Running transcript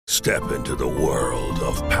Step into the world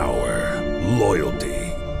of power, loyalty,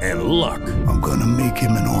 and luck. I'm gonna make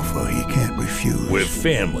him an offer he can't refuse. With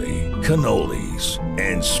family, cannolis,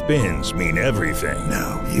 and spins mean everything.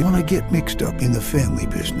 Now, you wanna get mixed up in the family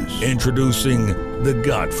business. Introducing The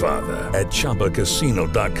Godfather at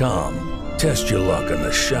ChumbaCasino.com. Test your luck in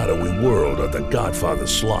the shadowy world of The Godfather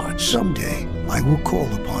slot. Someday, I will call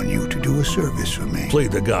upon you to do a service for me. Play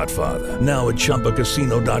The Godfather now at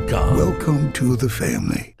ChumbaCasino.com. Welcome to the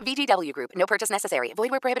family. VGW Group. No purchase necessary. Void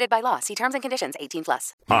where prohibited by law. See terms and conditions.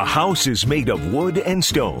 18+. A house is made of wood and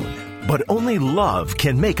stone, but only love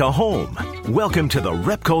can make a home. Welcome to the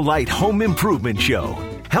Repco Light Home Improvement Show,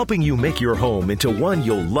 helping you make your home into one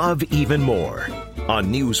you'll love even more. On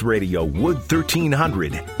News Radio Wood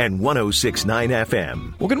 1300 and 106.9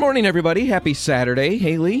 FM. Well, good morning, everybody. Happy Saturday,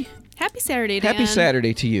 Haley. Happy Saturday, Dan. Happy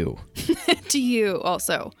Saturday to you. To you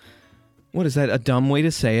also. What, is that a dumb way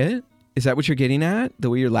to say it? Is that what you're getting at? The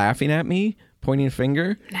way you're laughing at me? Pointing a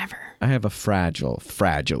finger? Never. I have a fragile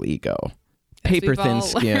ego. Paper thin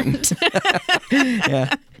skin.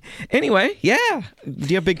 Yeah. Anyway, yeah. Do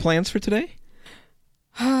you have big plans for today?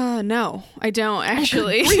 No, I don't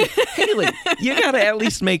actually. Haley, you got to at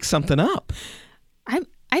least make something up.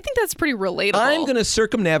 I think that's pretty relatable. I'm going to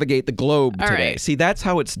circumnavigate the globe All today. right. See, that's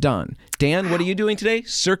how it's done. Dan, What are you doing today?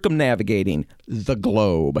 Circumnavigating the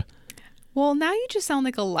globe. Well, now you just sound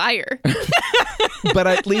like a liar. But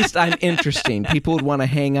at least I'm interesting. People would want to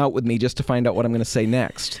hang out with me just to find out what I'm going to say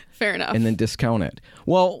next. Fair enough. And then discount it.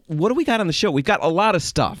 Well, what do we got on the show? We've got a lot of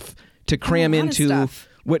stuff to cram into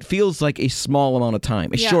what feels like a small amount of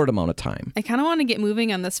time, a short amount of time. I kind of want to get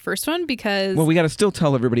moving on this first one because... Well, we got to still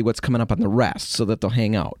tell everybody what's coming up on the rest so that they'll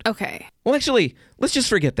hang out. Okay. Well, actually, let's just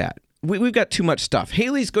forget that. We've got too much stuff.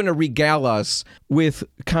 Haley's going to regale us with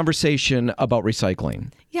conversation about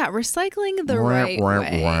recycling. Yeah, recycling the right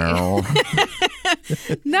way.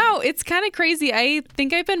 No, it's kind of crazy. I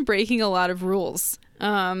think I've been breaking a lot of rules.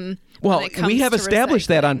 Well, we have established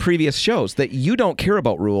that on previous shows, that you don't care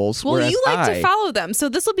about rules. Well, you like to follow them, so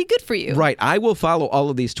this will be good for you. Right. I will follow all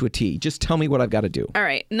of these to a T. Just tell me what I've got to do. All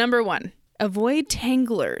right. Number 1, avoid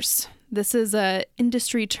tanglers. This is a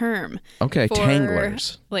industry term. Okay, for,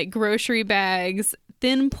 tanglers. Like grocery bags,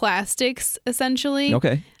 thin plastics, essentially.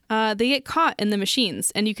 Okay. They get caught in the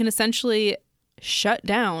machines, and you can essentially shut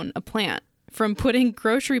down a plant from putting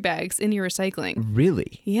grocery bags in your recycling.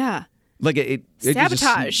 Really? Yeah. Like it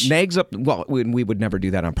sabotage. just snags up. Well, we would never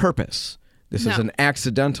do that on purpose. This is an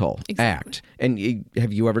accidental act. And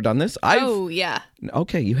have you ever done this? Yeah.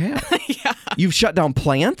 Okay, you have. Yeah. You've shut down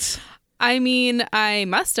plants? I mean, I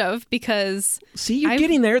must have because... See, you're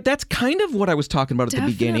getting there. That's kind of what I was talking about at the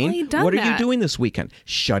beginning. What are you doing this weekend?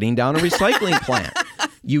 Shutting down a recycling plant.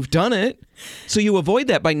 You've done it. So you avoid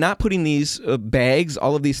that by not putting these bags,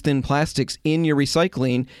 all of these thin plastics in your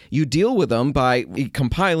recycling. You deal with them by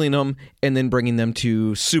compiling them and then bringing them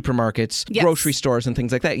to supermarkets, grocery stores, and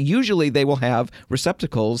things like that. Usually they will have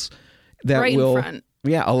receptacles that will... in front.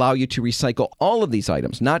 Yeah, allow you to recycle all of these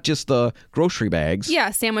items, not just the grocery bags. Yeah,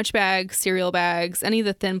 sandwich bags, cereal bags, any of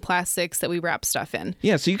the thin plastics that we wrap stuff in.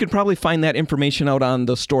 Yeah, so you could probably find that information out on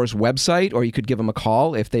the store's website, or you could give them a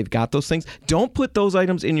call if they've got those things. Don't put those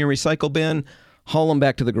items in your recycle bin. Haul them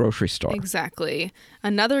back to the grocery store. Exactly.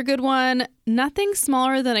 Another good one, nothing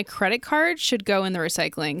smaller than a credit card should go in the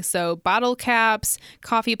recycling. So bottle caps,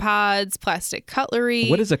 coffee pods, plastic cutlery.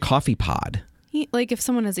 What is a coffee pod? Like if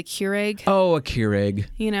someone has a Keurig. Oh, a Keurig.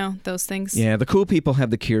 You know, those things. Yeah, the cool people have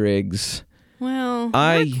the Keurigs. Well,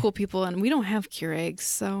 we're cool people, and we don't have Keurigs,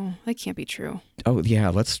 so that can't be true. Oh, yeah,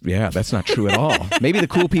 that's not true at all. Maybe the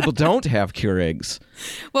cool people don't have Keurigs.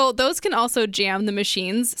 Well, those can also jam the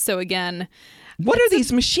machines, so again... What are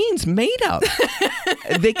these machines made of?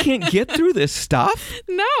 They can't get through this stuff?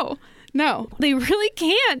 No, they really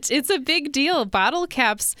can't. It's a big deal. Bottle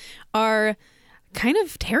caps are... kind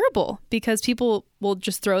of terrible because people will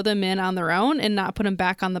just throw them in on their own and not put them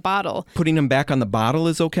back on the bottle. Putting them back on the bottle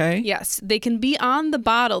is okay? Yes, they can be on the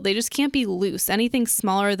bottle. They just can't be loose. Anything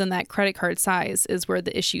smaller than that credit card size is where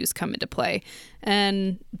the issues come into play.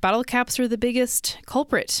 And bottle caps are the biggest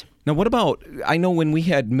culprit. Now, what about, I know when we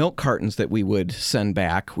had milk cartons that we would send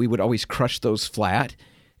back, we would always crush those flat.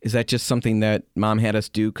 Is that just something that Mom had us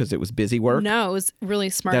do because it was busy work? No, it was really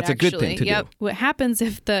smart, That's actually. a good thing to do. What happens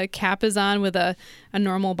if the cap is on with a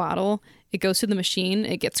normal bottle, it goes through the machine,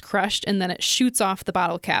 it gets crushed, and then it shoots off the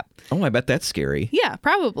bottle cap. Oh, I bet that's scary. Yeah,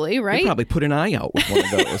 probably, right? You probably put an eye out with one of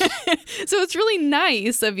those. So it's really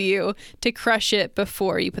nice of you to crush it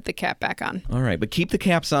before you put the cap back on. All right, but keep the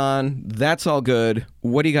caps on. That's all good.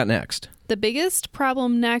 What do you got next? The biggest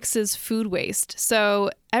problem next is food waste.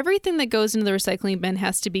 So everything that goes into the recycling bin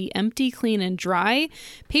has to be empty, clean, and dry.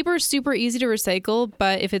 Paper is super easy to recycle,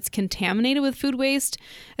 but if it's contaminated with food waste,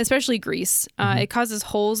 especially grease, it causes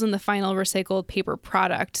holes in the final recycled paper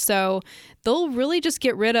product. So they'll really just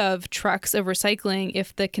get rid of trucks of recycling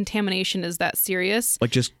if the contamination is that serious.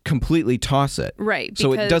 Like just completely toss it. Right.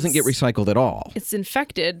 So it doesn't get recycled at all. It's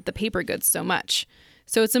infected the paper goods so much.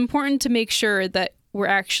 So it's important to make sure that we're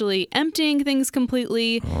actually emptying things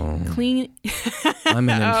completely, clean. I'm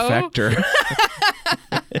an infector.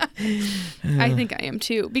 I think I am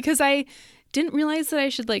too, because I didn't realize that I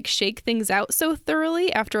should like shake things out so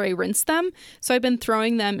thoroughly after I rinse them. So I've been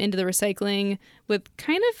throwing them into the recycling with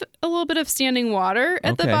kind of a little bit of standing water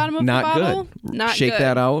at the bottom of the bottle. Not shake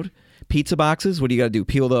that out. Pizza boxes, what do you got to do?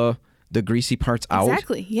 Peel the greasy parts out?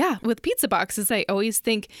 Exactly, yeah. With pizza boxes, I always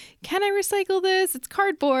think, can I recycle this? It's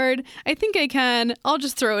cardboard. I think I can. I'll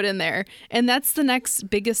just throw it in there. And that's the next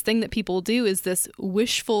biggest thing that people do is this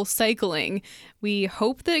wishful cycling. We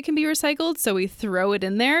hope that it can be recycled, so we throw it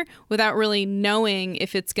in there without really knowing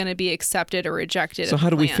if it's going to be accepted or rejected. So how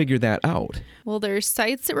do we figure that out? Well, there's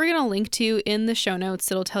sites that we're going to link to in the show notes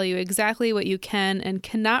that'll tell you exactly what you can and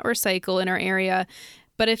cannot recycle in our area.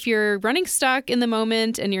 But if you're running stuck in the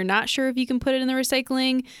moment and you're not sure if you can put it in the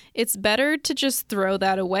recycling, it's better to just throw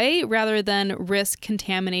that away rather than risk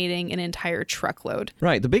contaminating an entire truckload.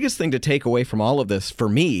 Right. The biggest thing to take away from all of this for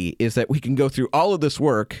me is that we can go through all of this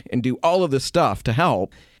work and do all of this stuff to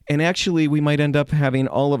help. And actually, we might end up having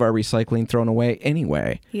all of our recycling thrown away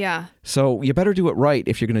anyway. Yeah. So you better do it right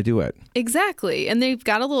if you're going to do it. Exactly. And they've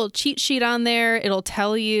got a little cheat sheet on there. It'll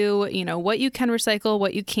tell you, what you can recycle,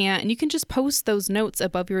 what you can't. And you can just post those notes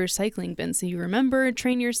above your recycling bin so you remember,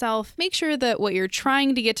 train yourself. Make sure that what you're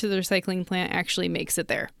trying to get to the recycling plant actually makes it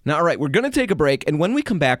there. Now, all right, we're going to take a break. And when we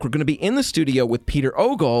come back, we're going to be in the studio with Peter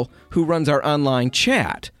Ogle, who runs our online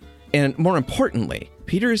chat. And more importantly,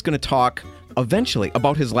 Peter is going to talk eventually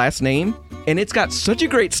about his last name, and it's got such a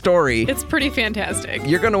great story. It's pretty fantastic.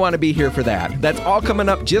 You're going to want to be here for that. That's all coming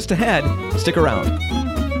up just ahead. Stick around.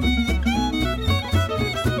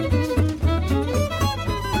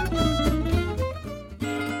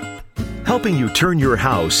 Helping you turn your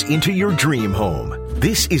house into your dream home.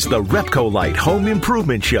 This is the Repcolite Home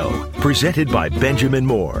Improvement Show, presented by Benjamin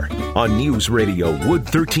Moore on News Radio Wood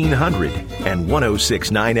 1300 and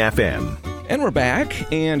 106.9 FM. And we're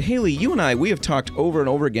back, and Haley, you and I, we have talked over and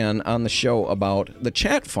over again on the show about the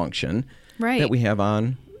chat function that we have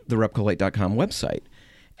on the Repcolite.com website.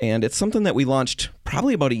 And it's something that we launched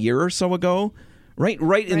probably about a year or so ago, right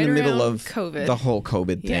in the middle of COVID. The whole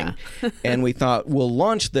COVID thing. Yeah. And we thought we'll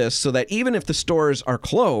launch this so that even if the stores are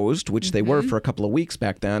closed, which they were for a couple of weeks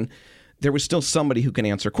back then, there was still somebody who can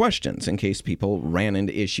answer questions in case people ran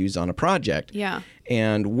into issues on a project. Yeah.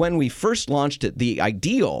 And when we first launched it, the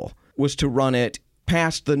ideal was to run it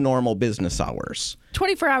past the normal business hours.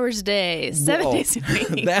 24 hours a day, 7 days a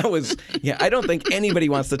week. That was, I don't think anybody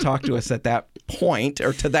wants to talk to us at that point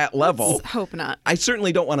or to that level. Let's hope not. I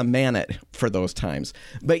certainly don't want to man it for those times.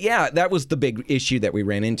 But yeah, that was the big issue that we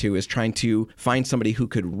ran into, is trying to find somebody who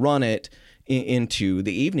could run it into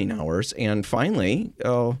the evening hours. And finally,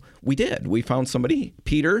 we did. We found somebody.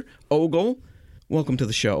 Peter Ogle, welcome to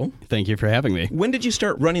the show. Thank you for having me. When did you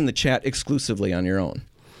start running the chat exclusively on your own?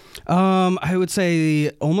 I would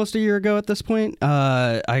say almost a year ago at this point.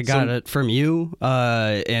 I got it from you,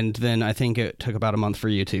 and then I think it took about a month for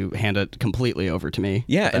you to hand it completely over to me.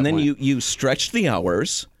 Yeah, and then you stretched the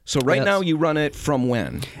hours. So now you run it from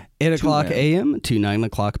when? 8 o'clock a.m. to 9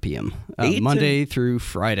 o'clock p.m. Monday through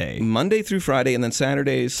Friday. Monday through Friday, and then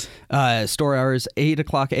Saturdays? Store hours, 8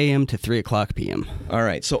 o'clock a.m. to 3 o'clock p.m. All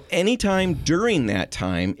right. So anytime during that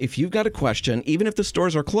time, if you've got a question, even if the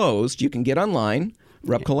stores are closed, you can get online.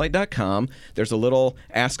 Repcolite.com. There's a little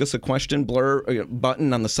ask us a question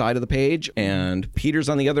button on the side of the page, and Peter's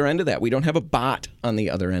on the other end of that. We don't have a bot on the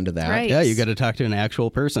other end of that. Right. Yeah, you got to talk to an actual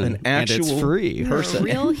person. And it's free. Person.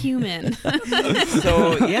 You're a real human.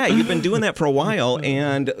 So, yeah, you've been doing that for a while,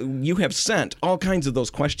 and you have sent all kinds of those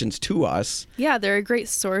questions to us. Yeah, they're a great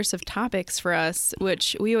source of topics for us,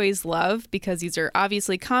 which we always love because these are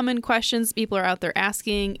obviously common questions people are out there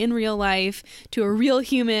asking in real life to a real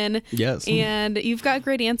human. Yes. And you've got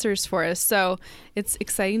great answers for us. So it's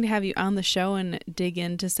exciting to have you on the show and dig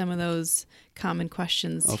into some of those common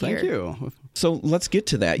questions here. Thank you. So let's get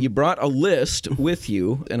to that. You brought a list with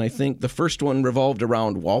you, and I think the first one revolved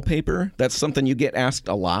around wallpaper. That's something you get asked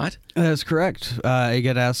a lot. That's correct. I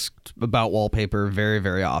get asked about wallpaper very,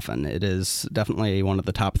 very often. It is definitely one of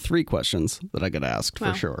the top 3 questions that I get asked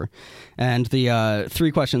for sure. And the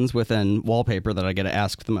 3 questions within wallpaper that I get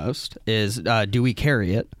asked the most is, do we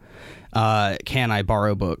carry it? can I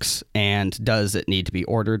borrow books, and does it need to be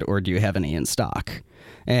ordered, or do you have any in stock?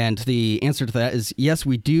 And the answer to that is yes,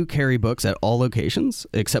 we do carry books at all locations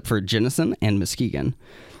except for Jenison and Muskegon.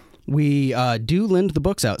 We do lend the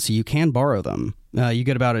books out so you can borrow them. You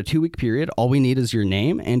get about a 2-week period. All we need is your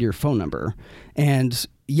name and your phone number. And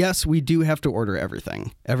yes, we do have to order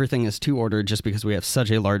everything. Everything is to order just because we have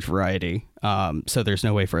such a large variety. So there's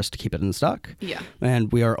no way for us to keep it in stock. Yeah.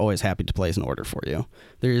 And we are always happy to place an order for you.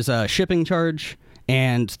 There's a shipping charge.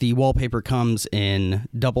 And the wallpaper comes in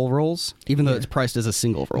double rolls, even though it's priced as a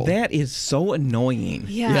single roll. That is so annoying.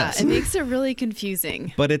 Yeah, Yes. It makes it really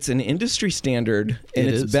confusing. But it's an industry standard, and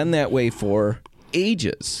it's been that way for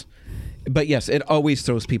ages. But yes, it always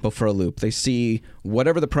throws people for a loop. They see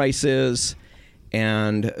whatever the price is,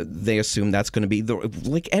 and they assume that's going to be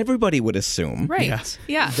like everybody would assume. Right. Yes.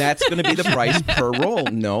 Yeah. That's going to be the price per roll.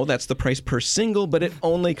 No, that's the price per single, but it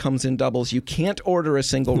only comes in doubles. You can't order a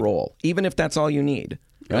single roll, even if that's all you need,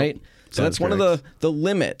 right? So that's one of the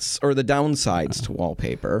limits or the downsides to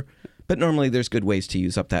wallpaper. But normally there's good ways to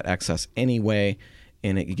use up that excess anyway,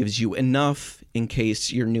 and it gives you enough in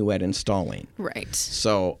case you're new at installing. Right.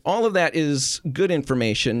 So all of that is good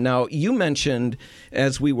information. Now, you mentioned,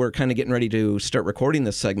 as we were kind of getting ready to start recording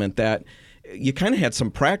this segment, that you kind of had some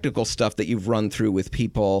practical stuff that you've run through with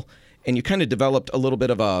people, and you kind of developed a little bit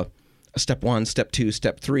of a step 1, step 2,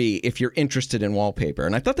 step 3 if you're interested in wallpaper.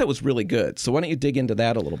 And I thought that was really good. So why don't you dig into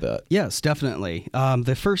that a little bit? Yes, definitely.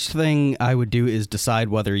 The first thing I would do is decide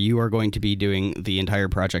whether you are going to be doing the entire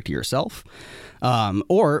project yourself,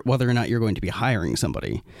 or whether or not you're going to be hiring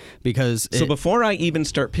somebody. Because So before I even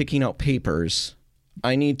start picking out papers,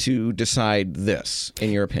 I need to decide this,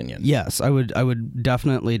 in your opinion. Yes, I would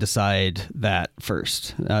definitely decide that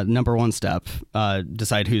first. Number one step,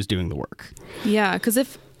 decide who's doing the work. Yeah, because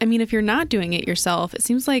if you're not doing it yourself, it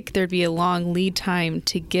seems like there'd be a long lead time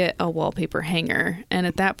to get a wallpaper hanger. And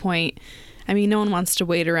at that point, no one wants to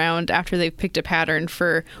wait around after they've picked a pattern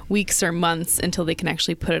for weeks or months until they can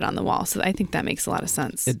actually put it on the wall. So I think that makes a lot of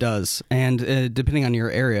sense. It does. And depending on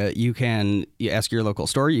your area, you ask your local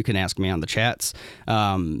store. You can ask me on the chats.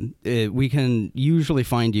 We can usually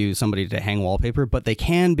find you somebody to hang wallpaper, but they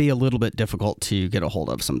can be a little bit difficult to get a hold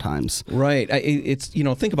of sometimes. Right. It's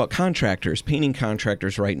think about contractors, painting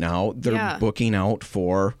contractors right now. They're booking out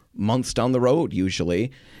for months down the road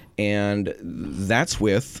usually, and that's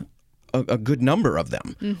with a good number of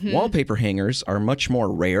them. Mm-hmm. Wallpaper hangers are much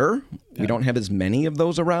more rare. We don't have as many of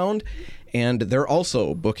those around, and they're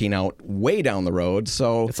also booking out way down the road.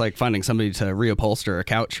 So it's like finding somebody to reupholster a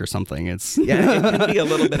couch or something. It's it can be a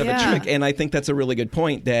little bit of a trick. And I think that's a really good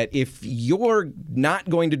point, that if you're not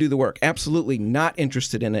going to do the work, absolutely not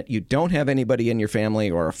interested in it, you don't have anybody in your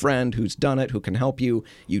family or a friend who's done it, who can help you,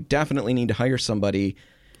 you definitely need to hire somebody.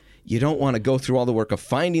 You don't want to go through all the work of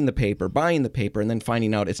finding the paper, buying the paper, and then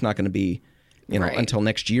finding out it's not going to be, until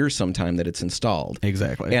next year sometime that it's installed.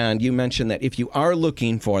 Exactly. And you mentioned that if you are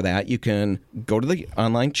looking for that, you can go to the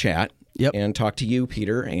online chat and talk to you,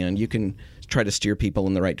 Peter, and you can try to steer people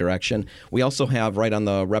in the right direction. We also have right on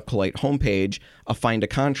the Repcolite homepage a Find a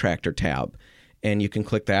Contractor tab, and you can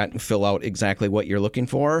click that and fill out exactly what you're looking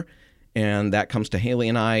for. And that comes to Haley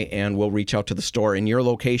and I, and we'll reach out to the store in your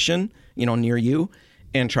location, near you,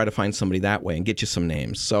 and try to find somebody that way and get you some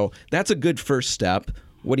names. So that's a good first step.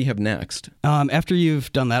 What do you have next? After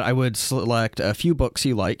you've done that, I would select a few books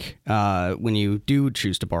you like when you do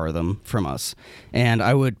choose to borrow them from us. And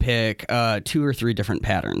I would pick 2 or 3 different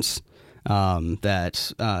patterns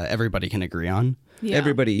that everybody can agree on. Yeah.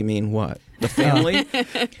 Everybody, you mean what? The family?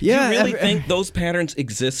 Do you really think those patterns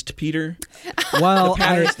exist, Peter? Well, the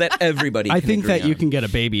patterns that everybody can I think agree that you on. can get a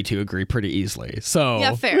baby to agree pretty easily. So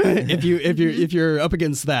yeah, fair. if you're up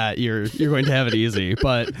against that, you're going to have it easy.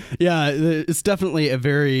 But yeah, it's definitely a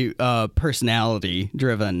very personality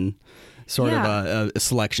driven sort of a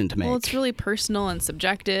selection to make. Well, it's really personal and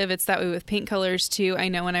subjective. It's that way with paint colors too. I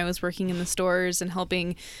know when I was working in the stores and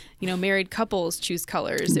helping, married couples choose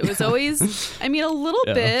colors, it was always, a little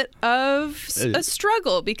bit of a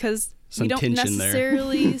struggle because some you don't tension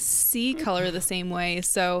necessarily see color the same way.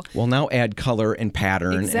 So well, now add color and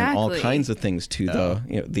pattern and all Exactly. kinds of things to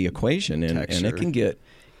the equation, and it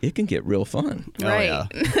can get real fun. right, Oh,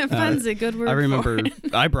 yeah. fun's a good word. I remember for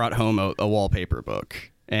it. I brought home a wallpaper book,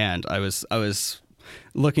 and I was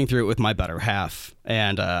looking through it with my better half,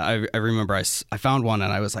 and I remember I found one,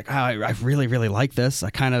 and I was like, oh, I really, really like this.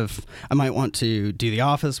 I might want to do The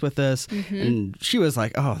Office with this. Mm-hmm. And she was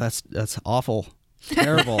like, oh, that's awful.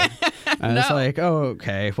 Terrible. And I was like, oh,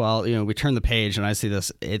 okay. Well, we turn the page and I see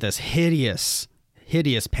this hideous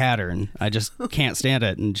hideous pattern. I just can't stand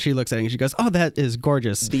it. And she looks at it and she goes, oh, that is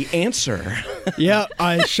gorgeous. The answer. Yeah,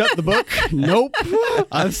 I shut the book. Nope.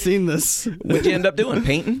 I've seen this. What'd you end up doing?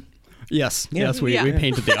 Painting? Yes. Yes, we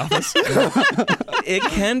painted the office. It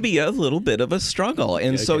can be a little bit of a struggle.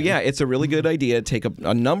 And so, it's a really good idea to take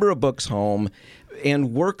a number of books home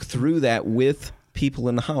and work through that with people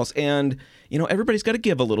in the house. And, everybody's got to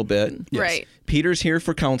give a little bit. Yes. Right. Peter's here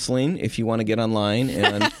for counseling if you want to get online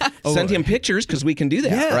and send him pictures because we can do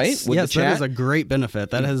that, right? With yes, that is a great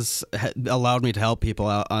benefit. That has allowed me to help people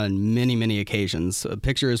out on many, many occasions. A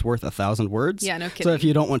picture is worth 1,000 words. Yeah, no kidding. So if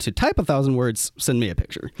you don't want to type 1,000 words, send me a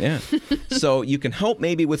picture. Yeah. So you can help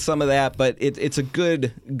maybe with some of that, but it's a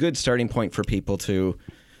good starting point for people to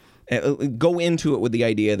go into it with the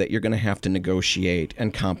idea that you're going to have to negotiate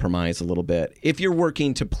and compromise a little bit if you're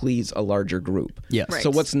working to please a larger group. Yes. Right. So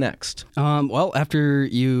what's next? Well, after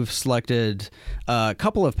you've selected a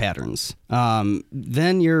couple of patterns,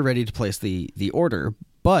 then you're ready to place the order.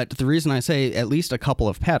 But the reason I say at least a couple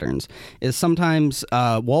of patterns is sometimes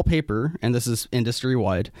wallpaper, and this is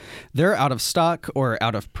industry-wide, they're out of stock or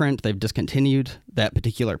out of print. They've discontinued that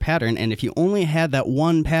particular pattern. And if you only had that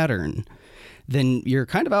one pattern, then you're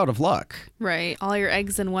kind of out of luck. Right. All your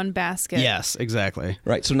eggs in one basket. Yes, exactly.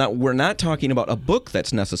 Right. So now we're not talking about a book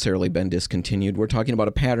that's necessarily been discontinued. We're talking about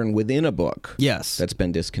a pattern within a book. Yes. That's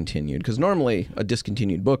been discontinued. Because normally a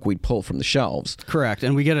discontinued book we'd pull from the shelves. Correct.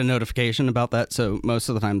 And we get a notification about that. So most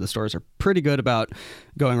of the time the stores are pretty good about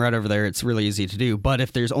going right over there. It's really easy to do. But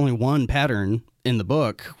if there's only one pattern in the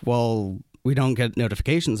book, well, we don't get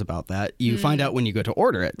notifications about that. You find out when you go to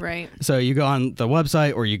order it. Right. So you go on the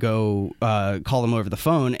website or you go call them over the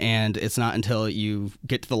phone, and it's not until you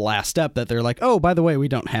get to the last step that they're like, oh, by the way, we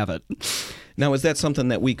don't have it. Now, is that something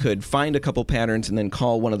that we could find a couple patterns and then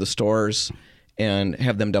call one of the stores and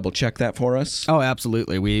have them double check that for us? Oh,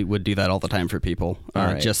 absolutely. We would do that all the time for people.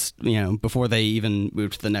 Right. Just, before they even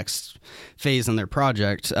move to the next phase in their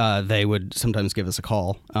project, they would sometimes give us a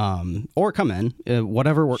call or come in,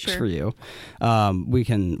 whatever works for you. We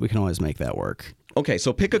can always make that work. Okay,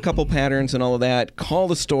 so pick a couple patterns and all of that. Call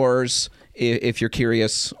the stores if you're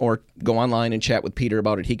curious, or go online and chat with Peter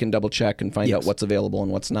about it. He can double check and find out what's available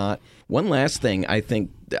and what's not. One last thing, I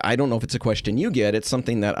don't know if it's a question you get. It's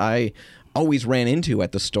something that I always ran into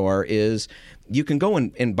at the store is you can go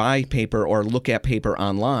and buy paper or look at paper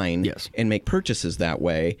online and make purchases that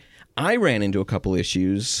way. I ran into a couple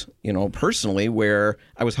issues, personally, where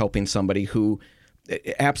I was helping somebody who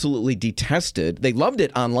absolutely detested. They loved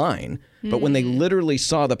it online, but when they literally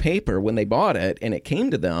saw the paper, when they bought it and it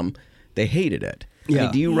came to them, they hated it. Yeah. I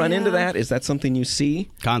mean, do you run into that? Is that something you see?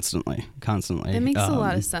 Constantly. It makes a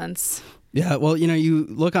lot of sense. Yeah, well, you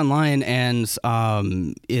look online and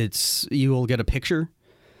you will get a picture.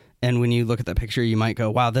 And when you look at that picture, you might go,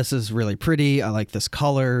 wow, this is really pretty. I like this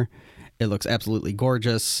color. It looks absolutely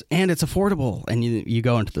gorgeous. And it's affordable. And you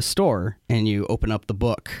go into the store and you open up the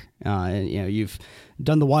book. And you've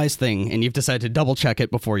done the wise thing and you've decided to double check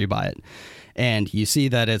it before you buy it. And you see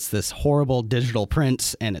that it's this horrible digital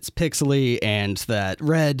print and it's pixely, and that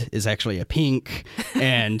red is actually a pink,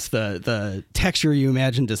 and the texture you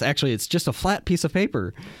imagined is actually, it's just a flat piece of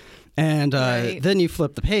paper. And then you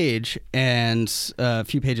flip the page, and a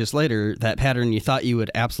few pages later, that pattern you thought you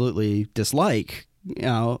would absolutely dislike,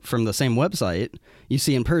 from the same website, you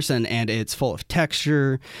see in person, and it's full of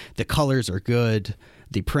texture, the colors are good,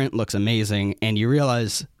 the print looks amazing, and you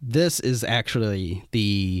realize this is actually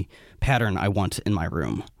the pattern I want in my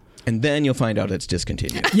room. And then you'll find out it's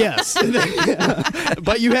discontinued. Yes.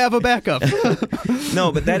 But you have a backup.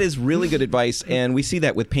 No, but that is really good advice. And we see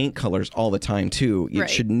that with paint colors all the time, too. You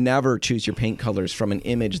should never choose your paint colors from an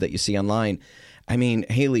image that you see online. I mean,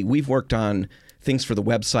 Haley, we've worked on things for the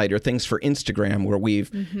website or things for Instagram where we've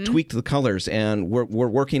tweaked the colors, and we're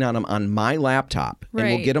working on them on my laptop. And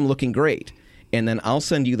we'll get them looking great. And then I'll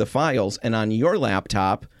send you the files, and on your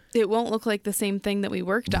laptop, it won't look like the same thing that we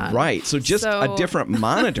worked on. Right. So just a different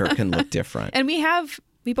monitor can look different. And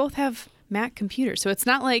we both have Mac computers, so it's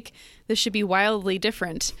not like this should be wildly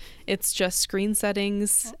different. It's just screen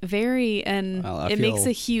settings vary, and it makes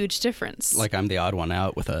a huge difference. Like I'm the odd one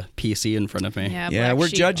out with a PC in front of me. Yeah, we're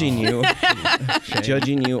judging you.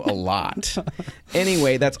 Judging you a lot.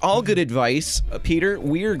 Anyway, that's all good advice. Peter,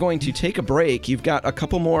 we're going to take a break. You've got a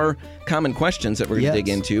couple more common questions that we're going to dig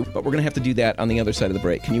into, but we're going to have to do that on the other side of the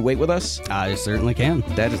break. Can you wait with us? I certainly can.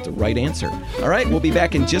 That is the right answer. All right, we'll be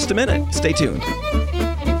back in just a minute. Stay tuned.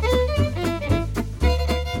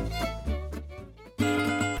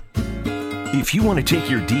 If you want to take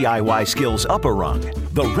your DIY skills up a rung,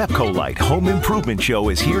 the Repcolite Home Improvement Show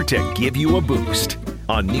is here to give you a boost.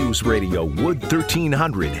 on News Radio Wood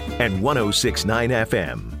 1300 and 106.9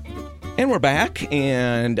 FM. And we're back,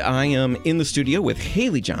 and I am in the studio with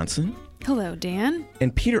Haley Johnson. Hello, Dan.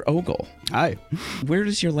 And Peter Ogle. Hi. Where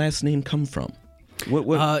does your last name come from?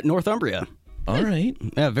 What? Northumbria. All right.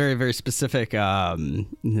 Yeah, very, very specific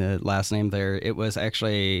last name there. It was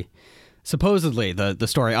actually, supposedly, the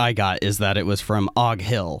story I got is that it was from Og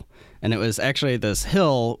Hill. And it was actually this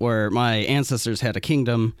hill where my ancestors had a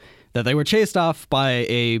kingdom that they were chased off by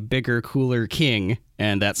a bigger, cooler king.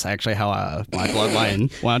 And that's actually how my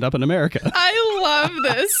bloodline wound up in America. I love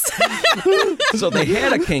this. So they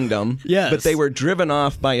had a kingdom, yes, but they were driven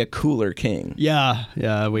off by a cooler king. Yeah,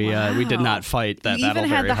 we did not fight that you battle very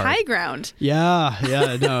hard. even had the high ground.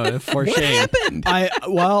 Yeah, no, for what shame. Happened?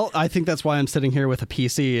 I think that's why I'm sitting here with a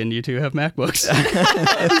PC and you two have MacBooks.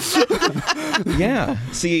 Yeah.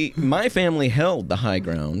 See, my family held the high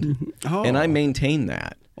ground, and I maintained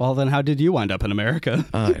that. Well, then how did you wind up in America?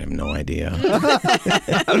 I have no idea.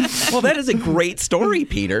 Well, that is a great story,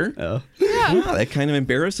 Peter. Oh. Yeah. That kind of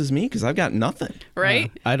embarrasses me because I've got nothing. Right?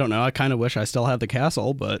 I don't know. I kind of wish I still had the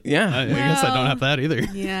castle, but yeah, I guess I don't have that either.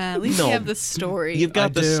 Yeah, at least you have the story. You've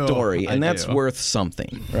got the story, and that's do. worth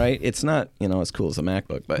something, right? It's not, as cool as a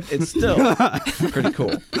MacBook, but it's still pretty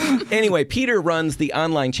cool. Anyway, Peter runs the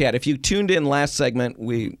online chat. If you tuned in last segment,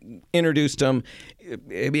 we introduced him.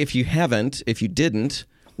 If you didn't,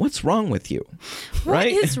 what's wrong with you?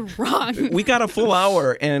 Right? What is wrong? We got a full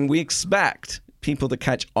hour, and we expect people to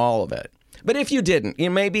catch all of it. But if you didn't, you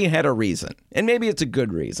maybe had a reason, and maybe it's a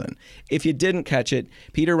good reason. If you didn't catch it,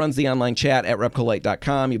 Peter runs the online chat at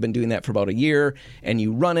repcolite.com. You've been doing that for about a year, and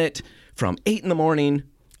you run it from 8 in the morning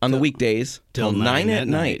on the weekdays till 9 at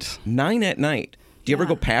night. 9 at night. Do you ever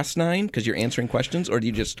go past 9 because you're answering questions, or do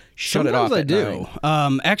you just shut it off Sometimes at I do.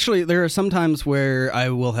 9? Actually, there are some times where I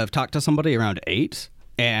will have talked to somebody around 8,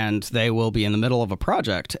 and they will be in the middle of a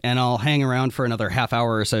project, and I'll hang around for another half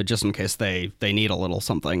hour or so just in case they need a little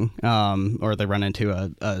something, or they run into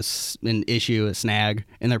an issue, a snag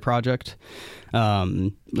in their project.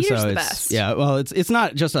 Peter's the best. Yeah, well, it's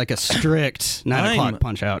not just like a strict 9 o'clock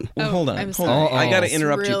punch out. Well, hold on. I got to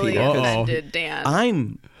interrupt you, Peter. Offended, Dan.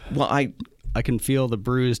 I can feel the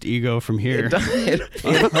bruised ego from here.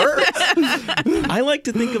 It hurts. I like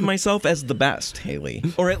to think of myself as the best, Haley,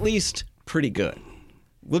 or at least pretty good.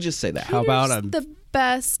 We'll just say that. How about the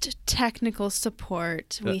best technical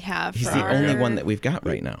support we have? He's for the our... only one that we've got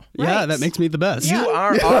right now. Yeah, Right. that makes me the best. You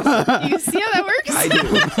are awesome. You see how that works? I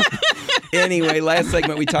do. Anyway, last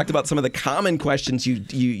segment we talked about some of the common questions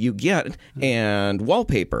you get, and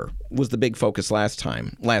wallpaper was the big focus last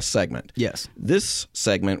segment. Yes. This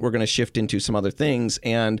segment we're going to shift into some other things,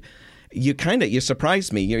 and you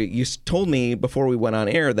surprised me. You told me before we went on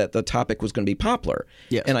air that the topic was going to be poplar.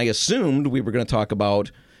 Yes. And I assumed we were going to talk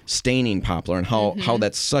about staining poplar and how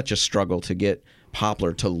that's such a struggle to get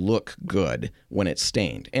poplar to look good when it's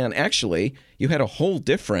stained. And actually, you had a whole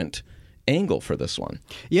different angle for this one.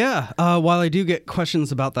 Yeah. While I do get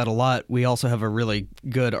questions about that a lot, we also have a really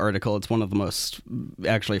good article. It's one of the most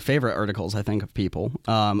actually favorite articles, I think, of people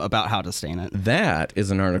about how to stain it. That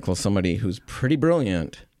is an article somebody who's pretty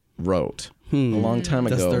brilliant wrote a long time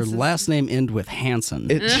ago. Does their last name end with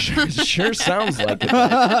Hansen? It sure sounds like it.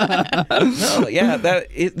 No, yeah,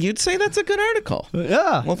 you'd say that's a good article.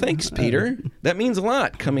 Yeah. Well, thanks, Peter. That means a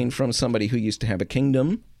lot coming from somebody who used to have a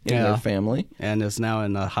kingdom in their family. And is now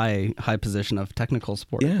in a high position of technical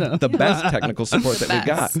support. Yeah, the best technical support that we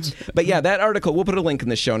got. But yeah, that article, we'll put a link in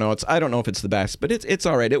the show notes. I don't know if it's the best, but it's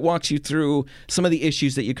all right. It walks you through some of the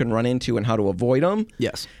issues that you can run into and how to avoid them.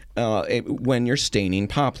 Yes. When you're staining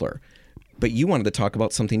poplar. But you wanted to talk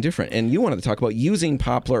about something different, and you wanted to talk about using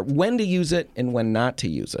poplar, when to use it and when not to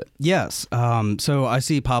use it. Yes. So I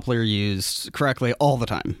see poplar used correctly all the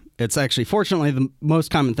time. It's actually, fortunately, the most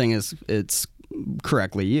common thing is it's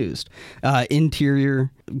correctly used.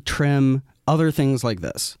 Interior, trim, other things like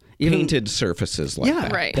this. Painted surfaces like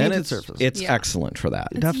that. Right. Then Painted surfaces. It's excellent for that.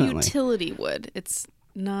 It's Definitely. utility wood. It's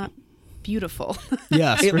not beautiful.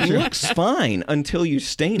 Yes, It for sure. looks fine until you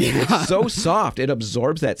stain it. It's so soft. It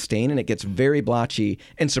absorbs that stain and it gets very blotchy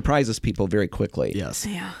and surprises people very quickly. Yes.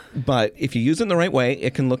 Yeah. But if you use it in the right way,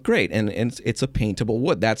 it can look great. And it's a paintable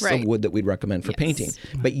wood. That's Right. the wood that we'd recommend for Yes. painting.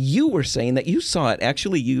 But you were saying that you saw it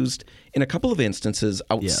actually used in a couple of instances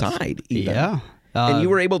outside even. Yeah. And you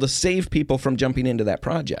were able to save people from jumping into that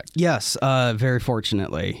project. Yes, very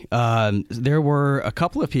fortunately. There were a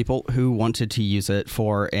couple of people who wanted to use it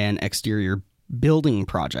for an exterior building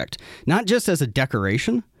project, not just as a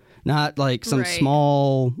decoration, not like some Right.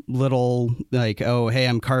 small little, like, oh, hey,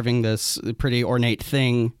 I'm carving this pretty ornate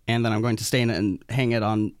thing, and then I'm going to stain it and hang it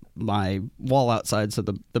on my wall outside so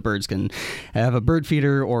the birds can have a bird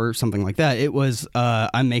feeder or something like that. It was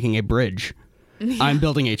I'm making a bridge. I'm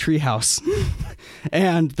building a treehouse.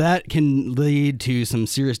 And that can lead to some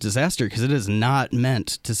serious disaster because it is not meant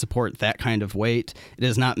to support that kind of weight. It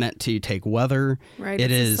is not meant to take weather. Right,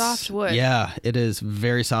 it it's is soft wood. Yeah, it is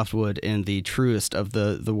very soft wood in the truest of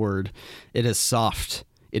the word. It is soft.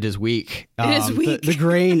 It is weak. It is weak. The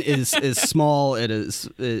grain is small.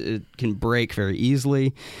 It can break very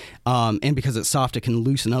easily, and because it's soft, it can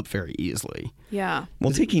loosen up very easily. Yeah.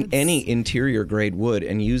 Well, taking any interior grade wood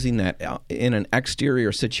and using that in an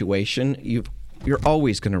exterior situation, you're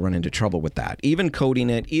always going to run into trouble with that. Even coating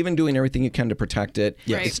it, even doing everything you can to protect it,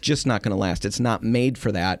 Right. It's just not going to last. It's not made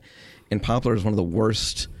for that. And poplar is one of the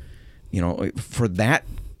worst, for that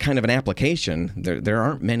kind of an application. There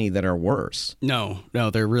aren't many that are worse. No,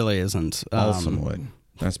 there really isn't. Balsam wood.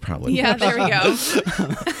 That's probably Yeah, there we go.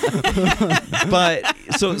 But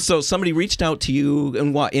so somebody reached out to you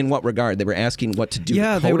in what regard? They were asking what to do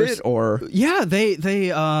to coat it, or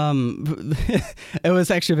they it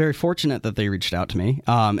was actually very fortunate that they reached out to me.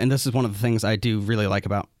 And this is one of the things I do really like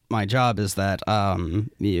about my job is that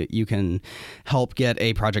you can help get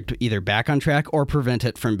a project either back on track or prevent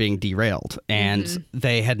it from being derailed. And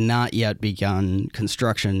they had not yet begun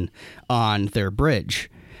construction on their bridge.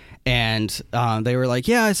 And they were like,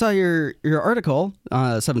 yeah, I saw your article,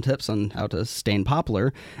 7 tips on how to stain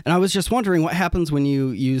poplar. And I was just wondering what happens when you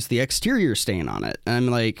use the exterior stain on it. And I'm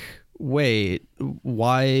like, wait,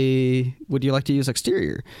 why would you like to use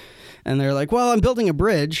exterior? And they're like, well, I'm building a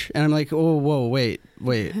bridge. And I'm like, oh, whoa, wait.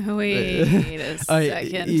 Wait a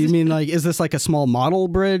second. You mean like, is this like a small model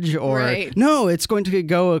bridge? Or Right. no, it's going to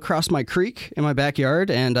go across my creek in my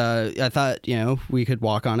backyard. And I thought, we could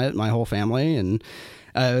walk on it, my whole family. And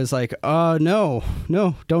I was like, no,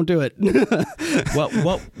 don't do it.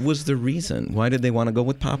 what was the reason? Why did they want to go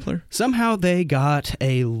with poplar? Somehow they got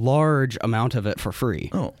a large amount of it for free.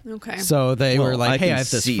 Oh, Okay. So they were like, hey, I have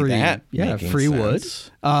this free wood.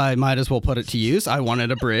 sense. I might as well put it to use. I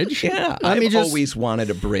wanted a bridge. Yeah, Let me I've always wanted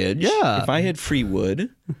a bridge. Yeah. If I had free wood,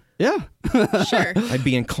 Yeah. Sure. I'd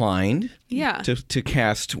be inclined Yeah. to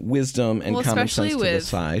cast wisdom and Well, common especially sense to the with-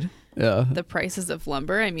 side. Yeah. The prices of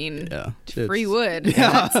lumber. I mean, Yeah. free wood.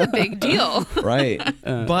 That's a big deal. Right.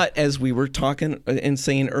 But as we were talking and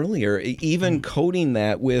saying earlier, even coating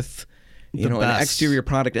that with an best. exterior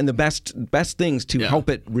product and the best things to help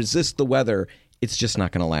it resist the weather, it's just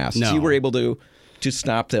not going to last. No. So you were able to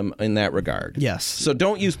stop them in that regard. Yes. So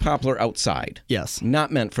don't use poplar outside. Yes.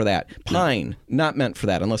 Not meant for that. Pine, not meant for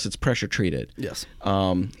that unless it's pressure treated. Yes.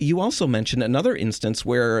 You also mentioned another instance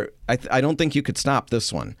where I don't think you could stop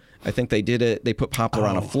this one. I think they did it. They put poplar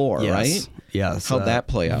on a floor, yes. right? Yes. How'd that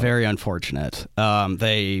play out? Very unfortunate.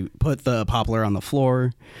 They put the poplar on the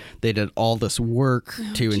floor. They did all this work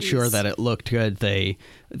to ensure that it looked good. They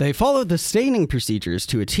followed the staining procedures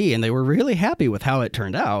to a T, and they were really happy with how it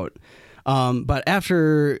turned out. But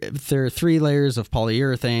after their 3 layers of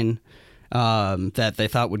polyurethane that they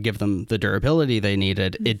thought would give them the durability they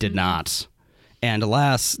needed, it did not. And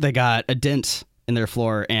alas, they got a dent in their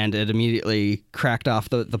floor, and it immediately cracked off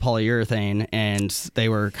the polyurethane, and they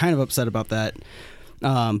were kind of upset about that.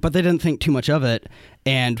 But they didn't think too much of it,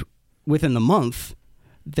 and within the month,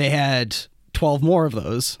 they had 12 more of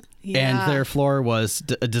those, and their floor was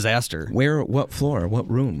a disaster. Where? What floor? What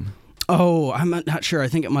room? Oh, I'm not sure. I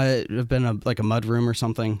think it might have been a mud room or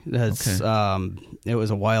something. That's it was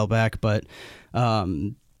a while back, but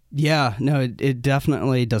it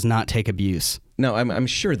definitely does not take abuse. No, I'm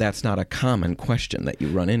sure that's not a common question that you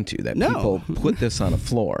run into, that No. people put this on a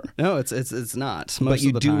floor. No, it's not. Most But you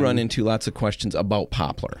of the do time. run into lots of questions about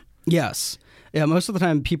poplar. Yes. Yeah, most of the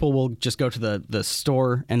time people will just go to the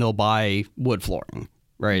store and they'll buy wood flooring,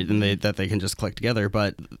 right? And that they can just click together.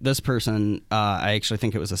 But this person, I actually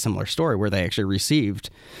think it was a similar story where they actually received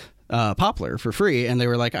poplar for free, and they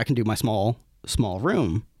were like, I can do my small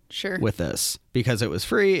room Sure. with this because it was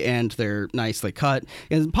free and they're nicely cut.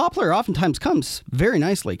 And poplar oftentimes comes very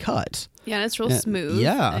nicely cut. Yeah, and it's real smooth.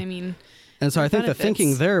 yeah. I mean, And so I think the benefits.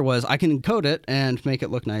 thinking there was I can coat it and make it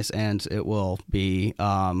look nice, and it will be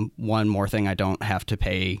one more thing I don't have to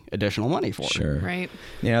pay additional money for. Sure. right.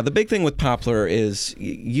 Yeah, the big thing with poplar is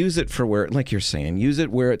use it for where, like you're saying, use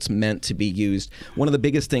it where it's meant to be used. One of the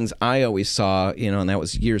biggest things I always saw, and that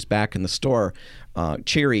was years back in the store,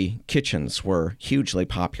 cherry kitchens were hugely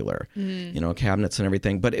popular, cabinets and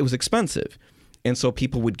everything, but it was expensive. And so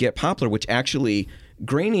people would get poplar, which actually,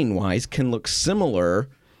 graining-wise, can look similar,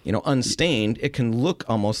 unstained. It can look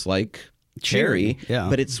almost like cherry, yeah.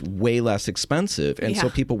 but it's way less expensive. And so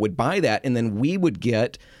Yeah. people would buy that, and then we would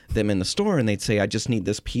get them in the store, and they'd say, I just need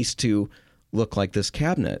this piece to look like this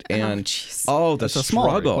cabinet. And the the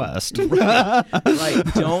struggle. Right.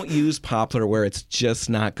 Don't use poplar where it's just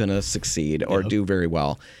not going to succeed or do very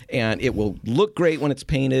well. And it will look great when it's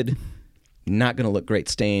painted. Not going to look great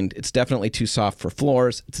stained. It's definitely too soft for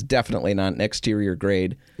floors. It's definitely not an exterior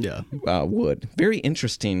grade wood. Very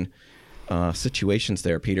interesting situations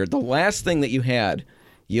there, Peter. The last thing that you had,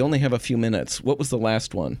 you only have a few minutes. What was the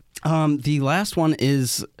last one? The last one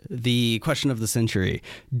is the question of the century.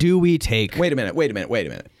 Do we take... Wait a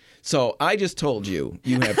minute. So I just told you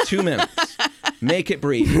have 2 minutes. Make it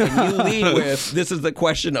brief. And you lead with, this is the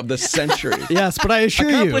question of the century. Yes, but I assure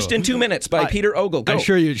you... Accomplished in 2 minutes by Peter Ogle. Go. I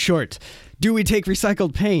assure you it's short. Do we take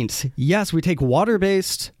recycled paint? Yes, we take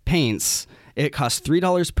water-based paints. It costs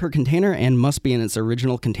 $3 per container and must be in its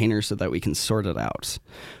original container so that we can sort it out.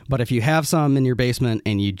 But if you have some in your basement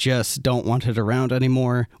and you just don't want it around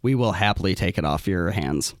anymore, we will happily take it off your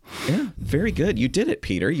hands. Yeah, very good. You did it,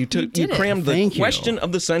 Peter. You crammed the Thank question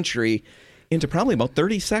of the century into probably about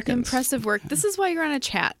 30 seconds. Impressive work. This is why you're on a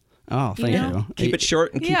chat. Oh, thank you. Keep it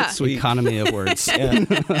short and keep it sweet. Economy of words.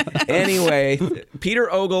 Anyway,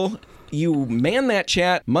 Peter Ogle, you man that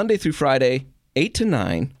chat Monday through Friday, 8 to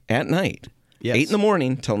 9 at night. Yes. 8 in the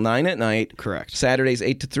morning till 9 at night. Correct. Saturdays,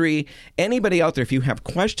 8 to 3. Anybody out there, if you have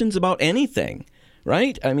questions about anything,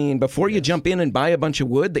 right? I mean, before you jump in and buy a bunch of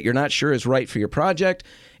wood that you're not sure is right for your project,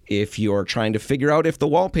 if you're trying to figure out if the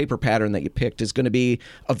wallpaper pattern that you picked is going to be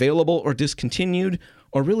available or discontinued,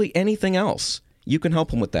 or really anything else, you can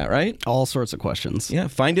help them with that, right? All sorts of questions. Yeah,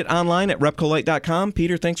 find it online at repcolite.com.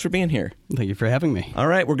 Peter, thanks for being here. Thank you for having me. All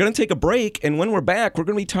right, we're going to take a break, and when we're back, we're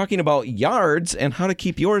going to be talking about yards and how to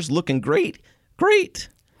keep yours looking great. Great.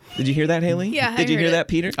 Did you hear that, Haley? Yeah, Did you hear that,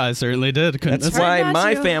 Peter? I certainly did. That's why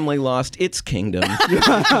my family lost its kingdom.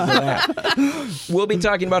 We'll be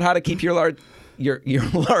talking about how to keep your lard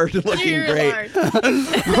looking great.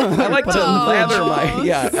 I like to lather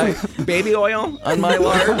my baby oil on my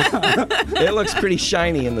lard. It looks pretty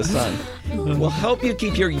shiny in the sun. We'll help you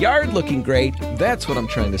keep your yard looking great. That's what I'm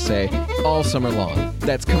trying to say all summer long.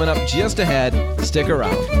 That's coming up just ahead. Stick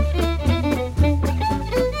around.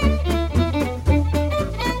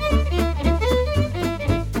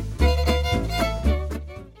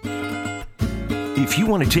 If you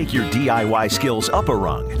want to take your DIY skills up a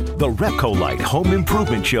rung, the Repcolite Home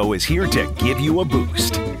Improvement Show is here to give you a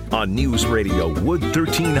boost on News Radio Wood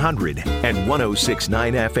 1300 and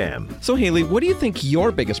 106.9 FM. So, Haley, what do you think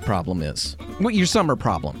your biggest problem is? What your summer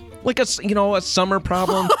problem? Like a summer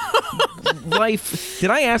problem? Life.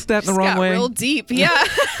 Did I ask that in the wrong way? Real deep, yeah.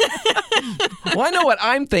 Well, I know what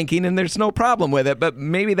I'm thinking, and there's no problem with it, but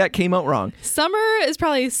maybe that came out wrong. Summer is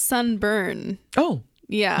probably sunburn. Oh.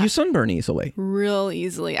 Yeah. You sunburn easily. Real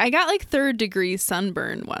easily. I got like 3rd degree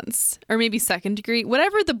sunburn once, or maybe 2nd degree,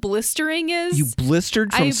 whatever the blistering is. You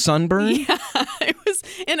blistered from sunburn? Yeah. It was,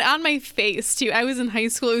 and on my face too. I was in high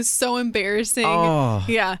school. It was so embarrassing. Oh.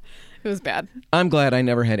 Yeah. It was bad. I'm glad I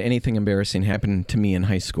never had anything embarrassing happen to me in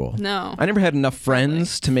high school. No. I never had enough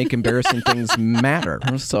friends to make embarrassing things matter.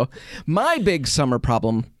 So my big summer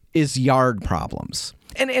problem is yard problems.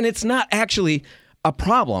 And it's not actually a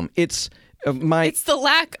problem. It's the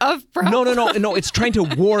lack of problems. No. It's trying to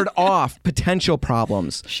ward off potential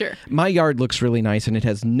problems. Sure. My yard looks really nice, and it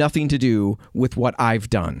has nothing to do with what I've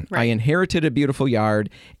done. Right. I inherited a beautiful yard,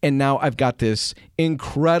 and now I've got this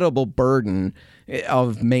incredible burden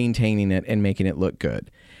of maintaining it and making it look good.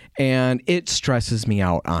 And it stresses me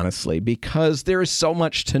out, honestly, because there is so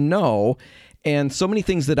much to know and so many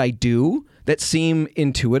things that I do that seem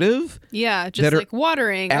intuitive. Yeah, just like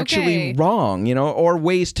watering. Actually wrong, or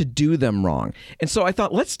ways to do them wrong. And so I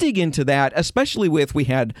thought, let's dig into that, especially we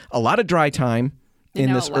had a lot of dry time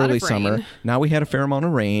in this early summer. Now we had a fair amount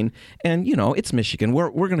of rain. And, it's Michigan.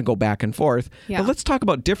 We're going to go back and forth. Yeah. But let's talk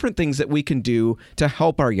about different things that we can do to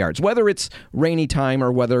help our yards, whether it's rainy time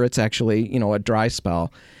or whether it's actually, a dry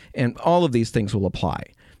spell. And all of these things will apply.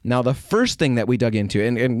 Now, the first thing that we dug into,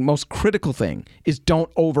 and most critical thing, is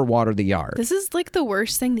don't overwater the yard. This is like the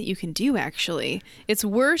worst thing that you can do, actually. It's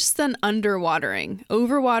worse than underwatering.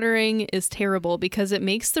 Overwatering is terrible because it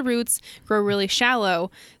makes the roots grow really shallow,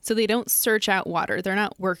 so they don't search out water. They're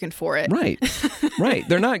not working for it. Right. Right.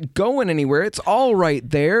 They're not going anywhere. It's all right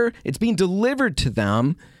there. It's being delivered to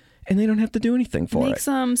them. And they don't have to do anything for it. Makes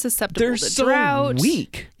them susceptible to so drought.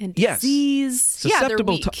 Weak. And disease. Yes.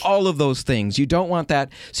 Susceptible to all of those things. You don't want that.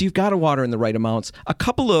 So you've got to water in the right amounts. A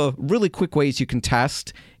couple of really quick ways you can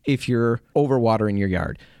test if you're overwatering your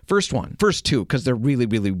yard. First two, because they're really,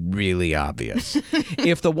 really, really obvious.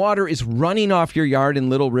 If the water is running off your yard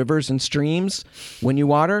in little rivers and streams when you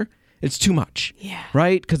water, it's too much. Yeah.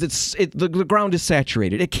 Right? Because the ground is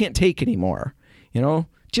saturated. It can't take anymore.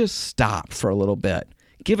 just stop for a little bit.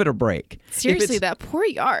 Give it a break. Seriously, that poor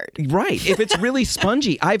yard. Right. If it's really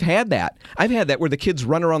spongy, I've had that. I've had that where the kids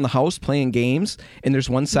run around the house playing games and there's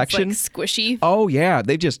one section. It's like squishy. Oh, yeah.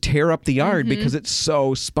 They just tear up the yard because it's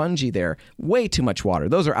so spongy there. Way too much water.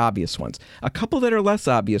 Those are obvious ones. A couple that are less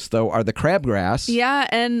obvious, though, are the crabgrass. Yeah,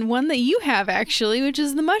 and one that you have, actually, which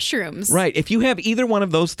is the mushrooms. Right. If you have either one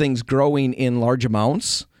of those things growing in large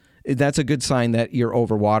amounts, that's a good sign that you're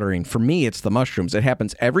overwatering. For me, it's the mushrooms. It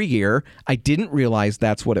happens every year. I didn't realize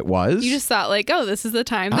that's what it was. You just thought like, oh, this is the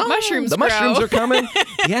time that mushrooms grow. The mushrooms are coming.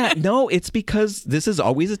 Yeah, no, it's because this is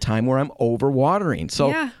always a time where I'm overwatering.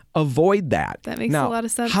 So avoid that. That makes now, a lot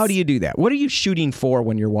of sense. How do you do that? What are you shooting for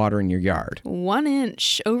when you're watering your yard? 1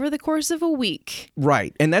 inch over the course of a week.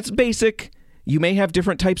 Right, and that's basic. You may have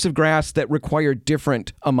different types of grass that require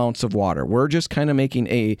different amounts of water. We're just kind of making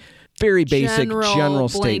a very basic general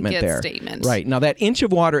statement there. Right. Now, that inch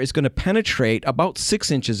of water is going to penetrate about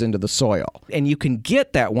 6 inches into the soil. And you can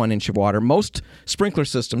get that 1 inch of water. Most sprinkler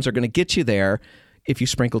systems are going to get you there if you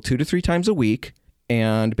sprinkle 2 to 3 times a week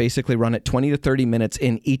and basically run it 20 to 30 minutes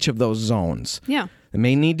in each of those zones. Yeah. It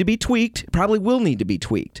may need to be tweaked, probably will need to be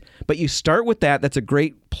tweaked. But you start with that. That's a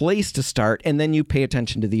great place to start. And then you pay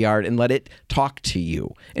attention to the yard and let it talk to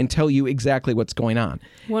you and tell you exactly what's going on.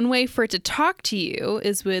 One way for it to talk to you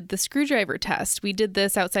is with the screwdriver test. We did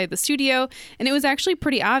this outside the studio, and it was actually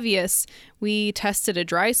pretty obvious. We tested a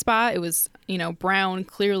dry spot. It was, brown,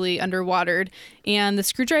 clearly underwatered. And the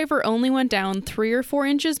screwdriver only went down 3 or 4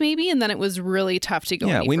 inches maybe, and then it was really tough to go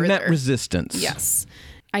any further. Yeah, we met resistance. Yes.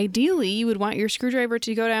 Ideally, you would want your screwdriver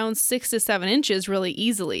to go down 6 to 7 inches really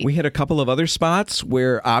easily. We had a couple of other spots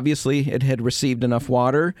where obviously it had received enough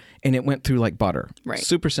water and it went through like butter. Right.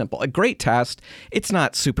 Super simple. A great test. It's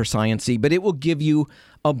not super sciencey, but it will give you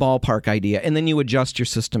a ballpark idea, and then you adjust your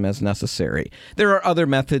system as necessary. There are other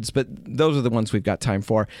methods, but those are the ones we've got time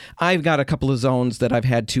for. I've got a couple of zones that I've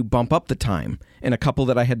had to bump up the time and a couple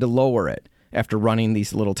that I had to lower it after running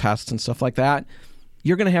these little tests and stuff like that.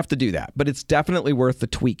 You're going to have to do that, but it's definitely worth the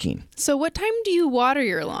tweaking. So what time do you water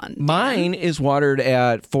your lawn? Mine is watered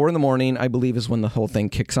at 4 in the morning, I believe, is when the whole thing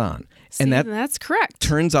kicks on. See, and that's correct.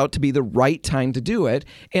 Turns out to be the right time to do it,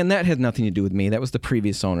 and that had nothing to do with me. That was the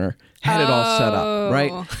previous owner. Had it all set up,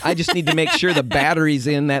 right? I just need to make sure the battery's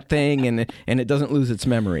in that thing and it doesn't lose its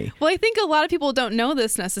memory. Well, I think a lot of people don't know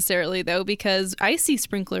this necessarily, though, because I see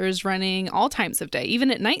sprinklers running all times of day, even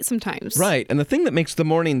at night sometimes. Right, and the thing that makes the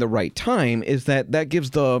morning the right time is that gives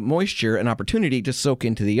the moisture an opportunity to soak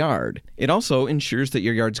into the yard. It also ensures that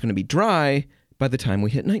your yard's going to be dry by the time we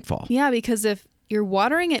hit nightfall. Yeah, because if you're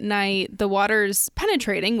watering at night, the water's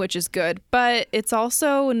penetrating, which is good, but it's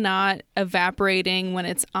also not evaporating when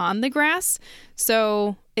it's on the grass.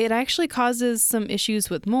 So it actually causes some issues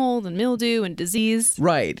with mold and mildew and disease.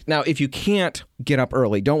 Right. Now, if you can't get up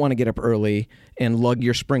early, don't want to get up early and lug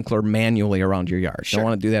your sprinkler manually around your yard. Sure. Don't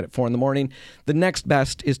want to do that at 4 in the morning. The next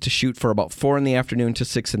best is to shoot for about 4 in the afternoon to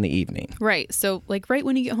 6 in the evening. Right. So like right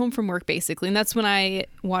when you get home from work, basically. And that's when I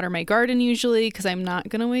water my garden usually because I'm not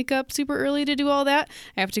going to wake up super early to do all that.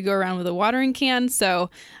 I have to go around with a watering can. So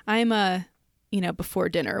I'm a before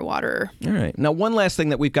dinner waterer. All right. Now, one last thing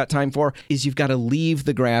that we've got time for is you've got to leave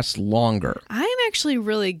the grass longer. I'm actually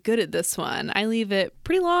really good at this one. I leave it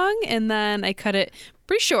pretty long and then I cut it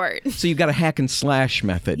pretty short. So you've got a hack and slash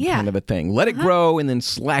method kind of a thing. Let it grow and then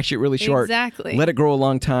slash it really short. Exactly. Let it grow a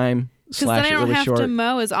long time. Because then I don't have to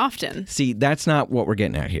mow as often. See, that's not what we're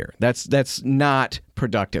getting at here. That's not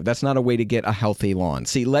productive. That's not a way to get a healthy lawn.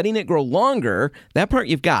 See, letting it grow longer, that part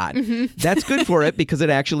you've got, that's good for it because it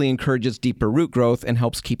actually encourages deeper root growth and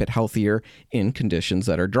helps keep it healthier in conditions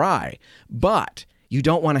that are dry. But you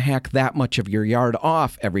don't want to hack that much of your yard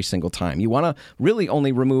off every single time. You want to really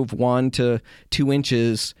only remove 1 to 2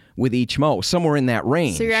 inches with each mow, somewhere in that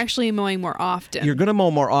range. So you're actually mowing more often. You're going to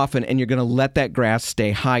mow more often, and you're going to let that grass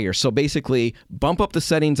stay higher. So basically, bump up the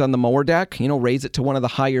settings on the mower deck, raise it to one of the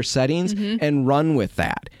higher settings, and run with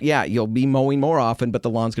that. Yeah, you'll be mowing more often, but the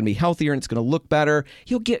lawn's going to be healthier, and it's going to look better.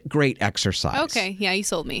 You'll get great exercise. Okay, yeah, you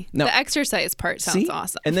sold me. Now, the exercise part sounds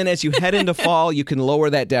awesome. And then as you head into fall, you can lower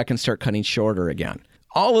that deck and start cutting shorter again.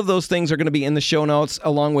 All of those things are going to be in the show notes,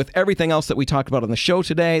 along with everything else that we talked about on the show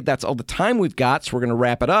today. That's all the time we've got, so we're going to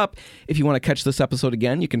wrap it up. If you want to catch this episode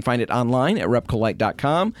again, you can find it online at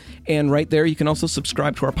repcolite.com. And right there, you can also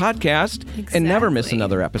subscribe to our podcast and never miss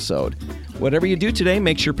another episode. Whatever you do today,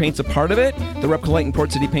 make sure paint's a part of it. The Repcolite and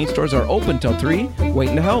Port City paint stores are open till 3,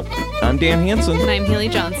 waiting to help. I'm Dan Hansen. And I'm Haley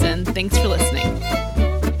Johnson. Thanks for listening.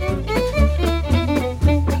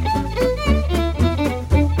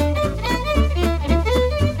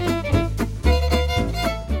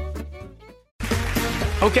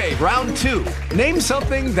 Okay, round 2. Name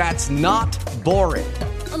something that's not boring.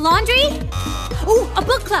 A laundry? Ooh, a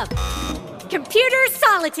book club. Computer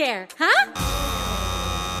solitaire, huh?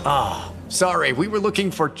 Ah, sorry, we were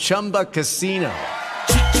looking for Chumba Casino.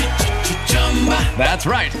 That's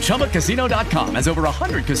right, ChumbaCasino.com has over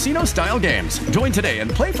 100 casino-style games. Join today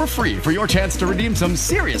and play for free for your chance to redeem some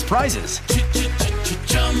serious prizes.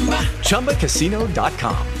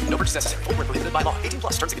 ChumbaCasino.com. No purchase necessary. Void where prohibited by law. 18+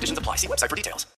 terms and conditions apply. See website for details.